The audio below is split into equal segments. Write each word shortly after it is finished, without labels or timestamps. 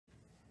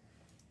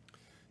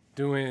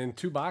Doing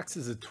 2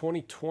 boxes of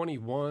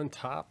 2021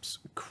 Topps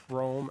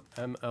Chrome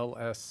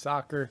MLS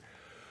Soccer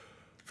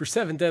for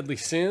 7 Deadly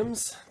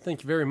Sims.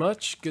 Thank you very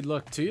much. Good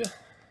luck to you.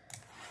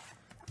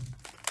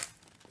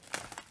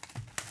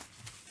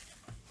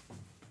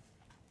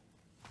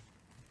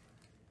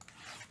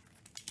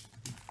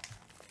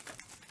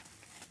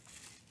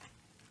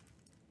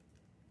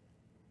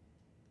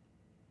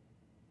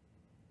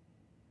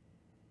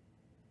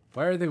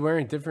 Why are they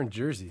wearing different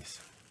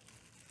jerseys?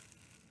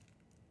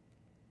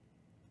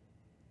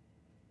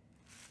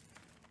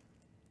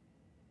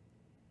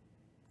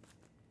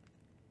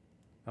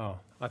 Oh,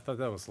 I thought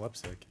that was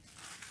lipstick.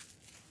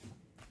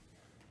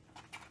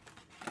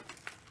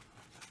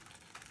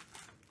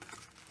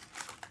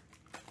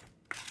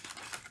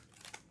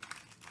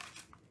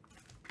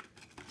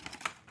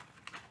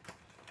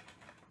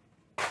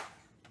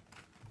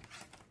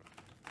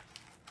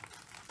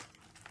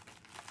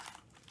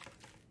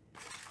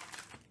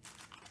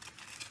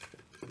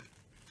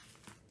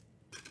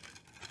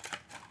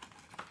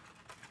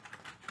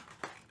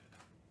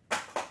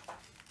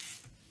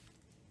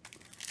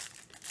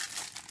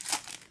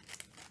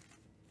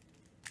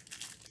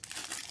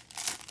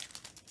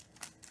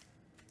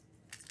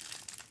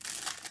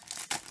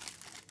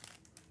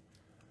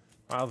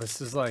 Wow,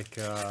 this is like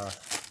a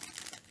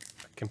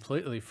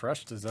completely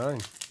fresh design.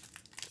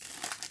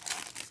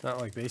 It's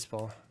not like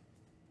baseball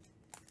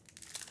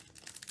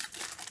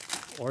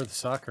or the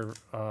soccer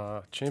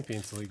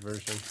Champions League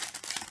version.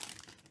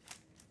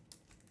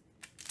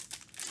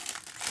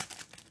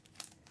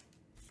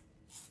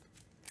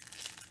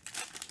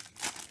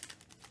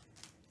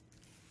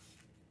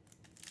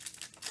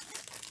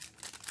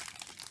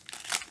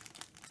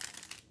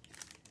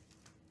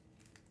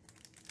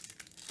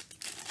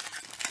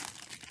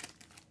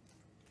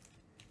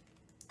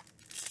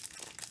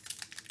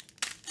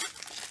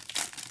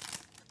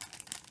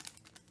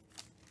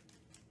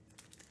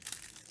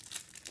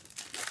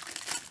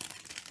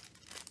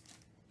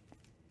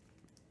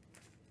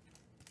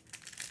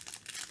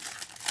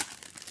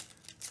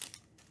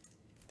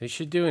 They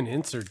should do an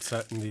insert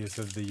set in these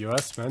of the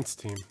U.S. men's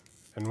team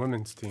and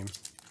women's team.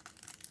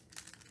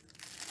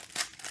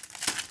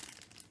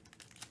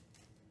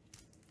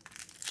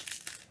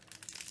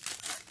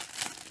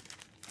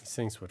 These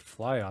things would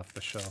fly off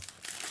the shelf.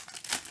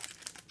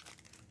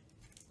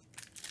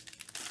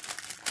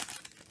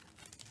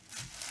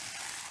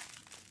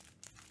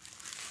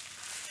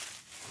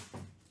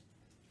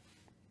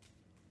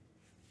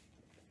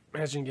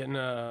 Imagine getting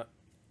a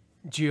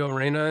Gio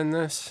Reyna in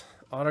this.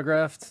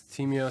 Autographed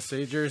Team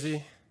USA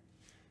jersey.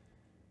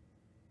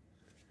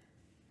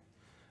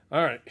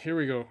 All right, here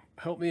we go.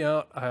 Help me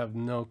out. I have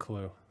no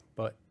clue,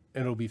 but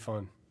it'll be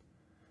fun.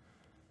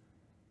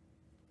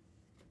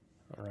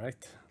 All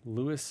right,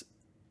 Lewis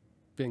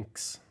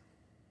Binks.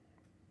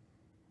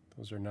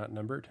 Those are not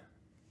numbered.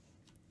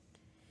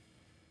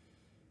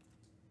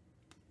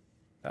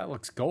 That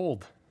looks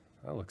gold.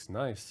 That looks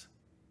nice.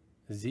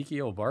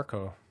 Ezekiel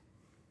Barco.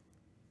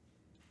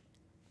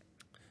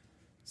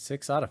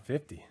 6 out of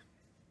 50.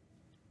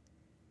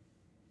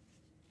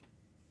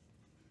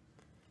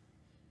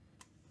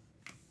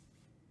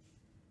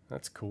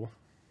 That's cool.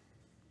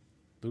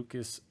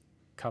 Lucas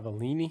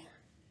Cavallini.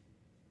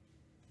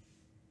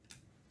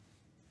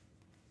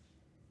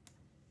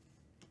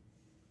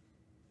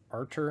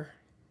 Archer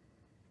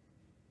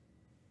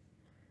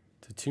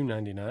to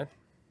 299.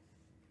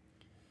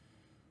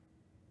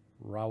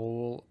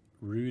 Raul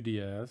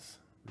Ruidiaz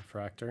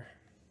refractor.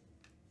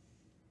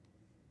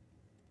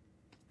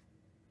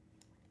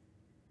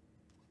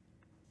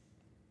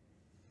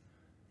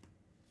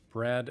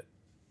 Brad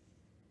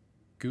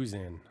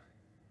Guzan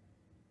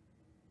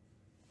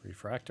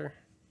refractor.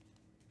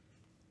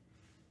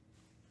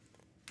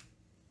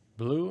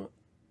 Blue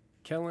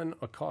Kellen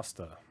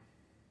Acosta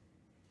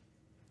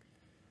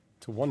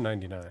to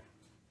 199.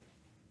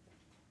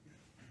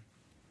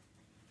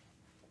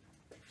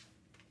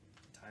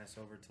 Tie us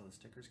over till the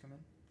stickers come in?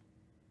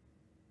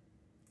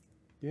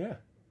 Yeah,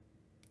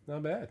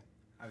 not bad.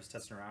 I was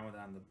testing around with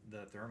it on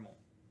the thermal.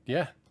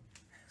 Yeah,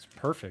 it's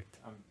perfect.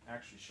 I'm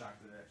actually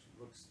shocked that it actually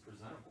looks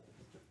presentable.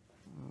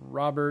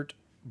 Robert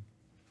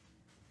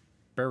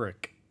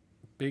Barrick,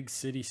 Big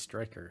City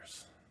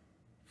Strikers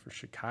for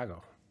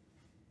Chicago.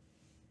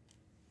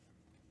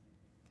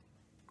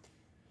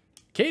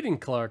 Caden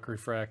Clark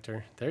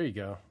refractor. There you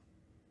go.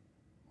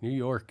 New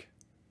York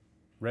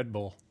Red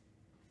Bull.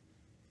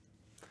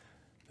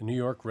 The New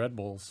York Red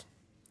Bulls.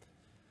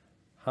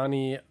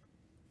 Hani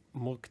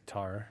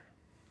Mukhtar.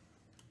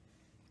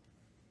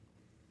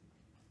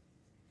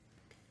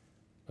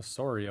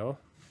 Osorio.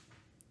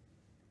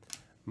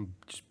 I'm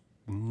just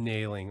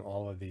nailing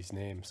all of these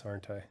names,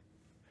 aren't I?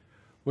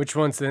 Which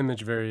one's the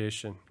image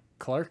variation?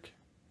 Clark?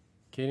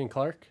 Caden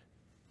Clark?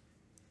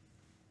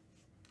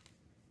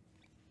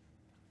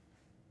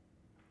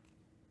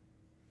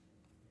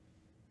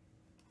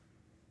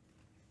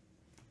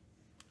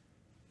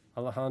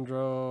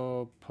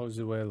 Alejandro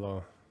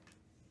Pozuelo.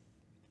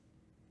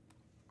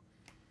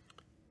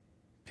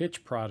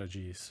 Pitch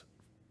prodigies.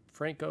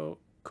 Franco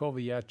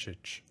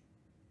Kovacic.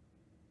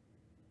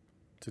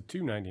 to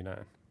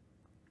 $2.99.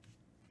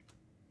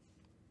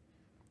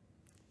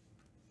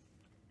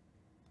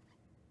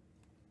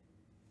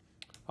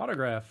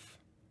 Autograph,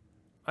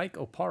 Ike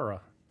Opara.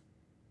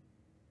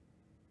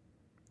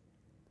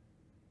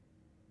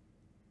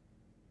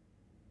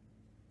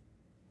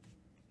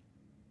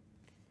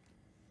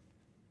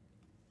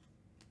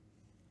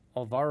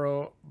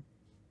 Alvaro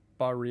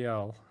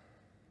Barrial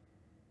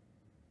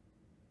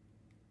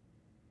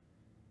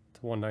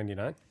to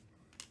 $1.99.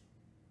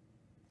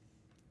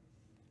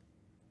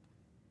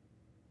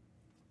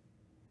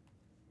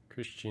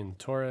 Christian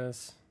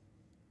Torres.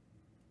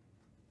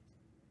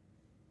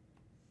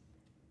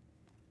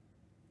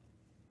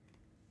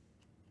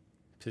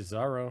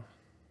 Pizarro.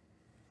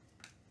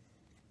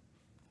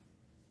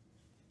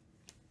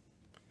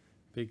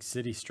 Big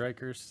City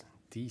Strikers,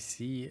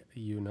 DC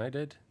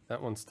United.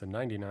 That one's to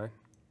 $99.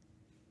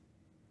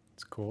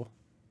 It's cool.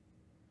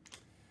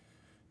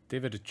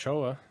 David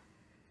Ochoa.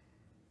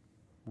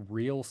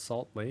 Real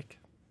Salt Lake.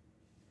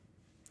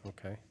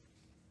 Okay.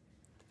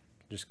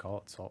 Just call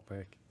it Salt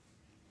Lake.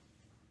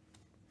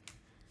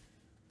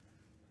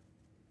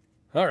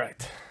 All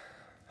right.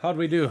 How'd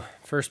we do?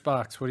 First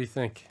box. What do you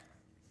think?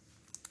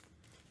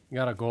 You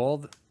got a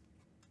gold.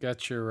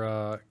 Got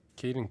your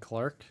Caden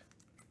Clark.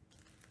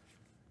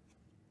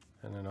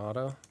 And an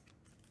auto.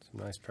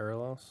 Some nice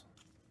parallels.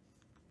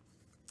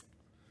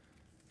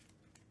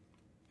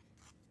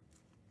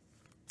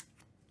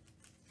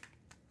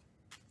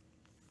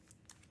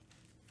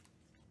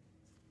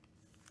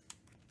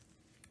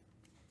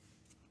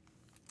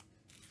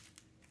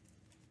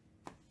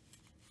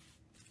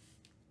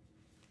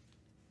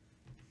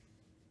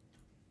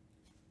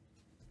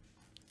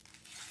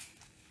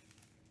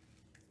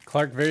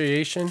 Clark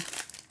variation.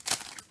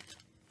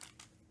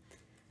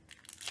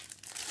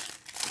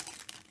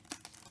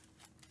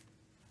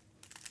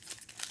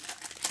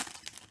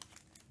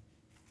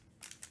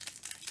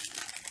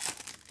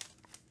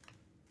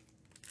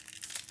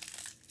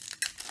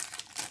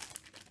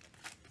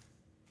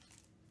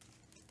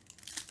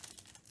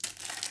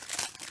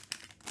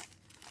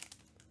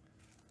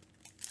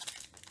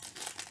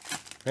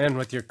 Man,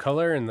 with your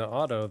color in the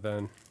auto,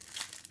 then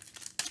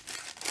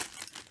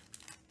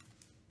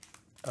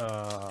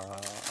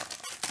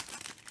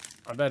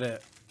I bet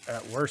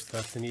at worst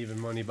that's an even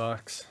money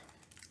box.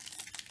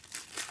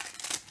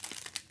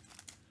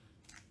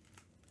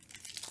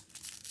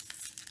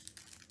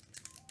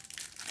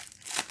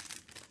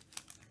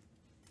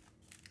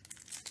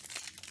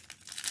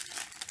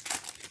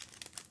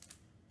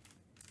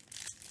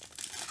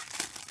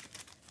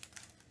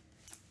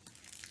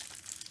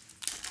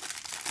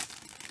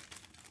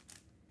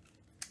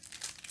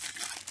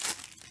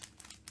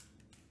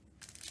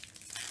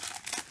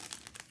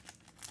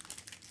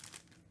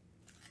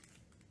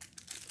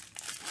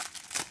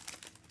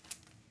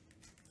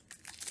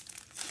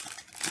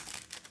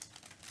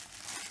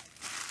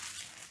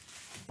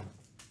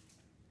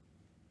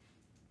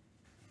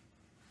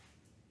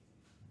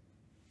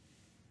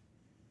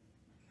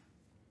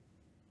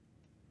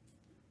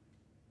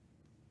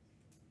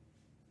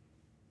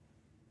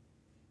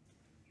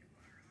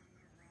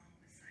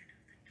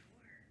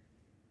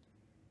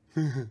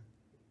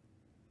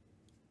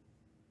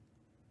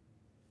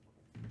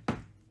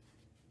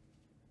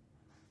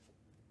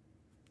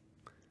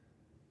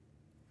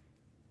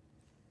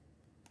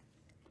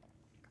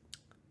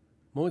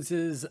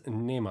 Moses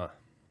Nema.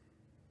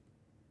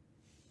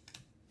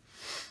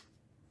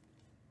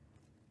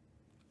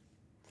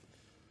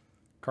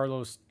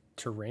 Carlos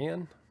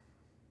Turan.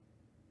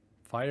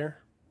 Fire.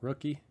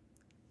 Rookie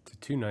to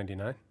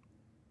 $2.99.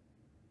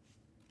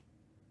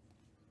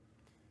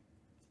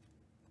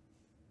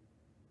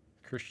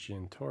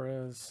 Christian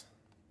Torres.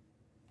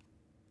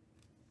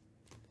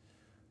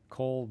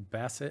 Cole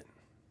Bassett.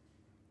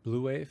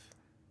 Blue Wave.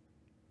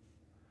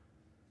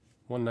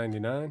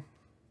 $1.99.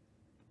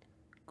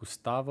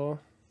 Gustavo.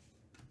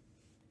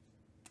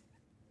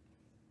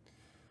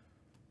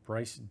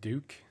 Bryce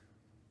Duke.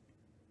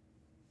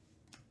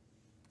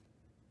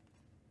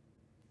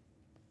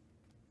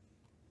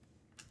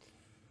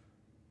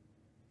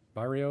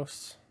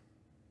 Barrios.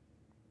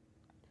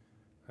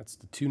 That's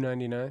the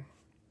 $2.99.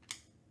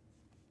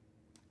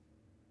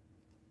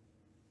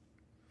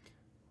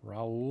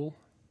 Raul.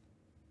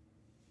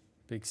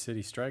 Big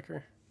City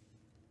Striker.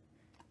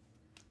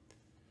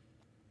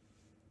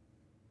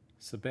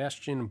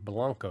 Sebastian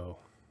Blanco.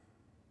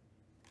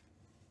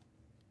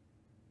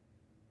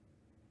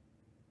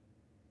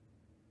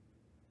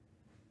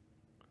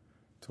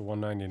 To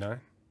 $1.99.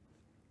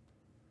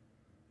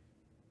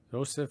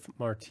 Joseph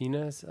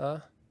Martinez.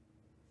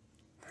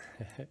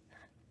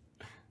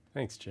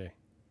 Thanks, Jay.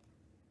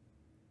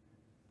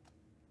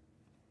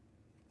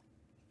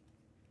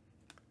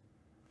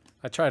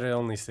 I try to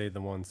only say the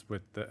ones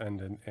with the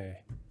end in A.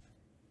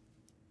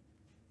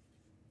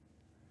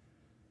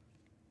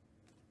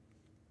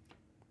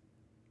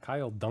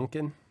 Kyle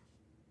Duncan.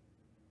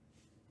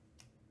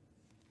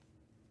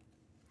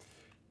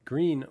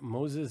 Green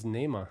Moses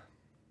Nema.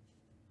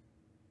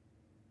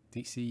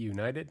 DC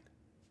United.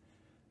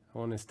 That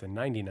one is to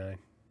 $99.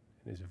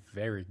 It is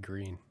very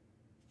green.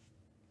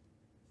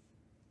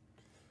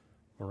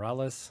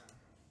 Morales.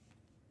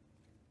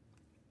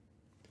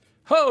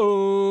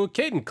 Ho!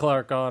 Caden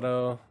Clark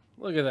auto.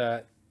 Look at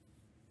that.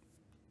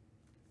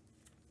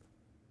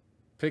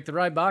 Pick the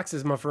right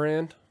boxes, my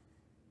friend.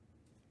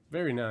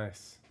 Very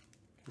nice.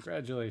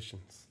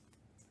 Congratulations.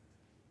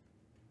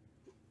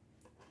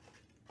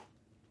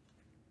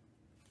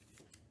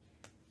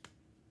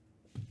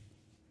 You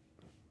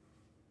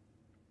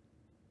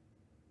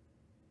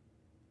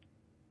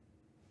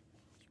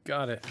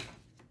got it.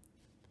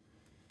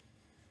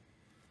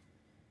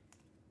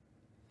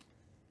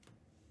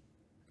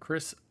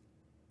 Chris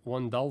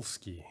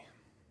Wondolowski.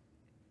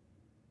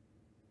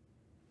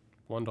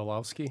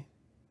 Wondolowski?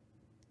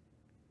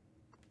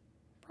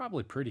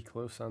 Probably pretty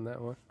close on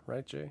that one,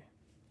 right, Jay?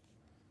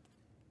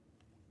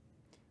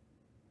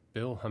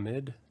 Bill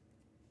Hamid.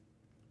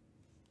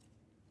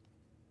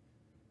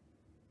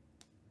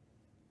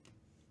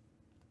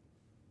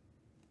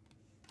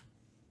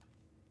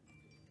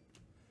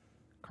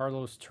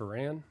 Carlos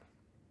Turan.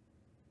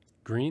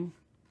 Green.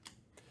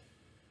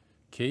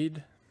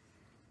 Cade.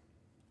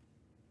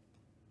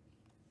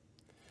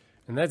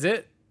 And that's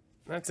it.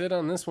 That's it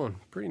on this one.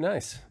 Pretty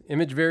nice.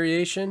 Image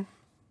variation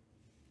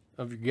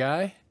of your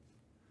guy.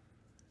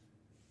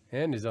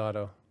 And his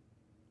auto.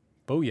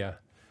 Booyah.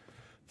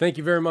 Thank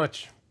you very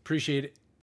much. Appreciate it.